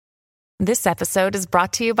This episode is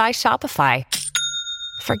brought to you by Shopify.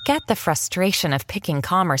 Forget the frustration of picking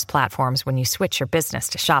commerce platforms when you switch your business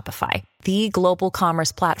to Shopify, the global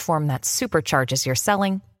commerce platform that supercharges your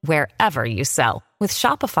selling wherever you sell. With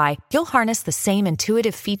Shopify, you'll harness the same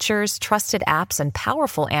intuitive features, trusted apps, and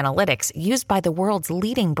powerful analytics used by the world's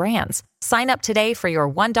leading brands. Sign up today for your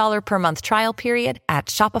 $1 per month trial period at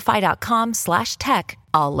shopify.com/tech,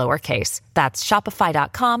 all lowercase. That's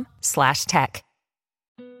shopify.com/tech.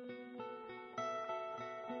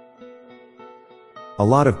 A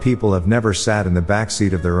lot of people have never sat in the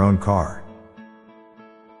backseat of their own car.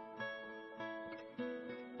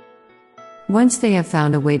 Once they have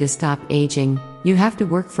found a way to stop aging, you have to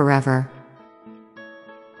work forever.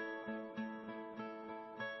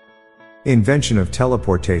 Invention of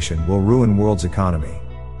teleportation will ruin world's economy.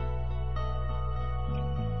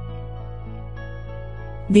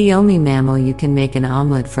 The only mammal you can make an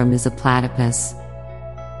omelet from is a platypus.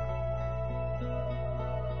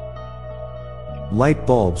 Light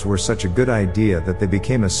bulbs were such a good idea that they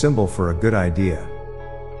became a symbol for a good idea.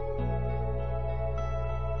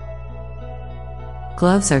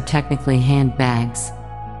 Gloves are technically handbags.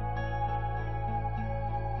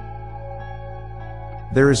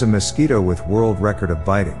 There is a mosquito with world record of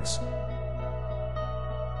bitings.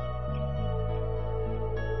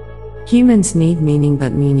 Humans need meaning,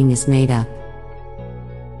 but meaning is made up.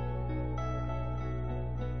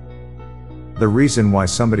 The reason why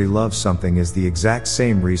somebody loves something is the exact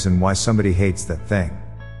same reason why somebody hates that thing.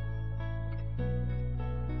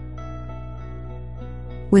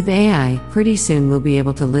 With AI, pretty soon we'll be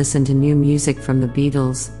able to listen to new music from the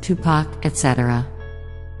Beatles, Tupac, etc.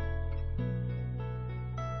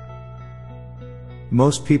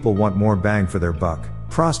 Most people want more bang for their buck.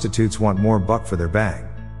 Prostitutes want more buck for their bang.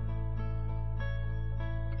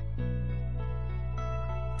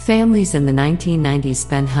 Families in the 1990s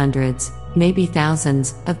spent hundreds, maybe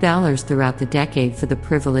thousands, of dollars throughout the decade for the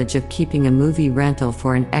privilege of keeping a movie rental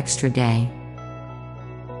for an extra day.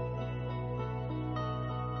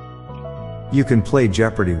 You can play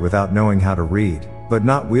Jeopardy without knowing how to read, but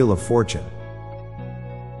not Wheel of Fortune.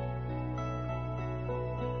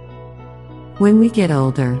 When we get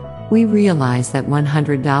older, we realize that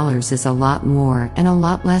 $100 is a lot more and a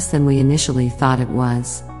lot less than we initially thought it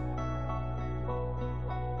was.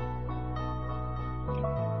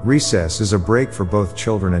 Recess is a break for both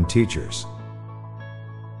children and teachers.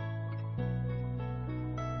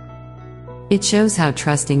 It shows how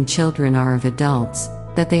trusting children are of adults,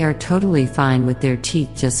 that they are totally fine with their teeth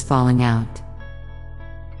just falling out.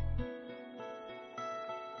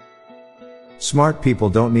 Smart people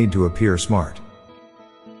don't need to appear smart.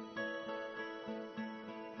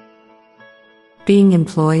 Being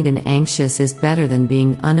employed and anxious is better than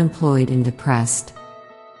being unemployed and depressed.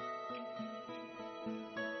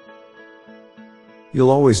 You'll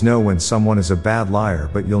always know when someone is a bad liar,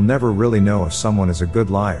 but you'll never really know if someone is a good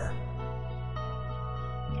liar.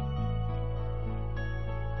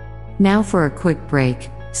 Now for a quick break.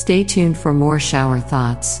 Stay tuned for more shower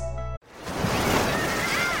thoughts.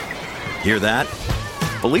 Hear that?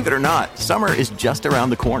 Believe it or not, summer is just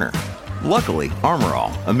around the corner. Luckily, Armor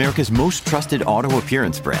All, America's most trusted auto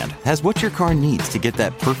appearance brand, has what your car needs to get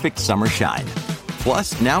that perfect summer shine.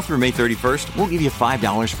 Plus, now through May 31st, we'll give you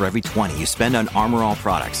 $5 for every $20 you spend on Armor All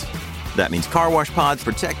products. That means car wash pods,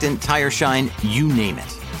 protectant, tire shine, you name it.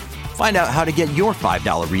 Find out how to get your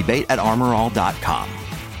 $5 rebate at armorall.com.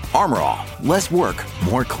 Armor All, less work,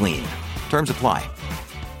 more clean. Terms apply.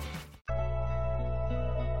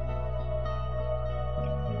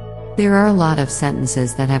 There are a lot of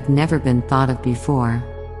sentences that have never been thought of before.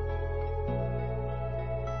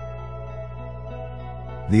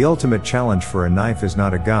 The ultimate challenge for a knife is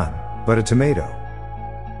not a gun, but a tomato.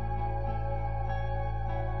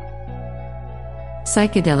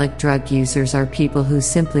 Psychedelic drug users are people who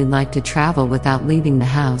simply like to travel without leaving the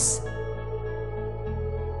house.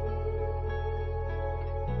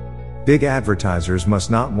 Big advertisers must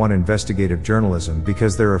not want investigative journalism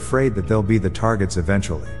because they're afraid that they'll be the targets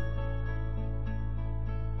eventually.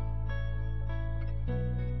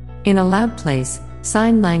 In a loud place,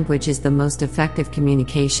 sign language is the most effective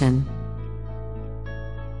communication.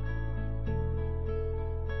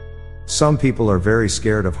 Some people are very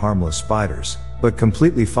scared of harmless spiders, but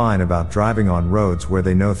completely fine about driving on roads where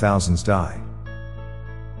they know thousands die.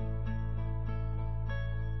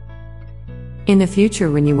 In the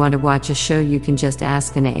future, when you want to watch a show, you can just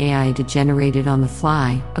ask an AI to generate it on the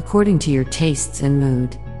fly, according to your tastes and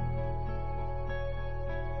mood.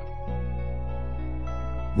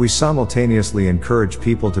 We simultaneously encourage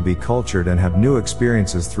people to be cultured and have new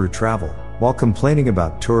experiences through travel, while complaining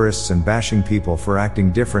about tourists and bashing people for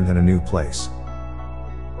acting different in a new place.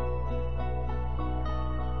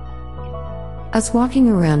 Us walking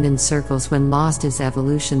around in circles when lost is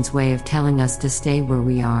evolution's way of telling us to stay where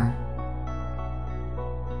we are.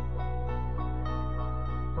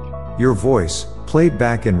 Your voice, played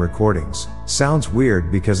back in recordings, sounds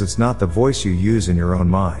weird because it's not the voice you use in your own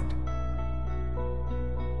mind.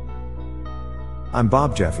 I'm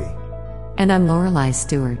Bob Jeffy. And I'm Lorelei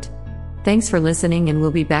Stewart. Thanks for listening, and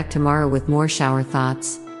we'll be back tomorrow with more shower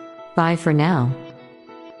thoughts. Bye for now.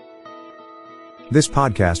 This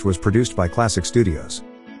podcast was produced by Classic Studios.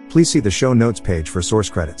 Please see the show notes page for source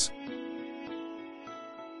credits.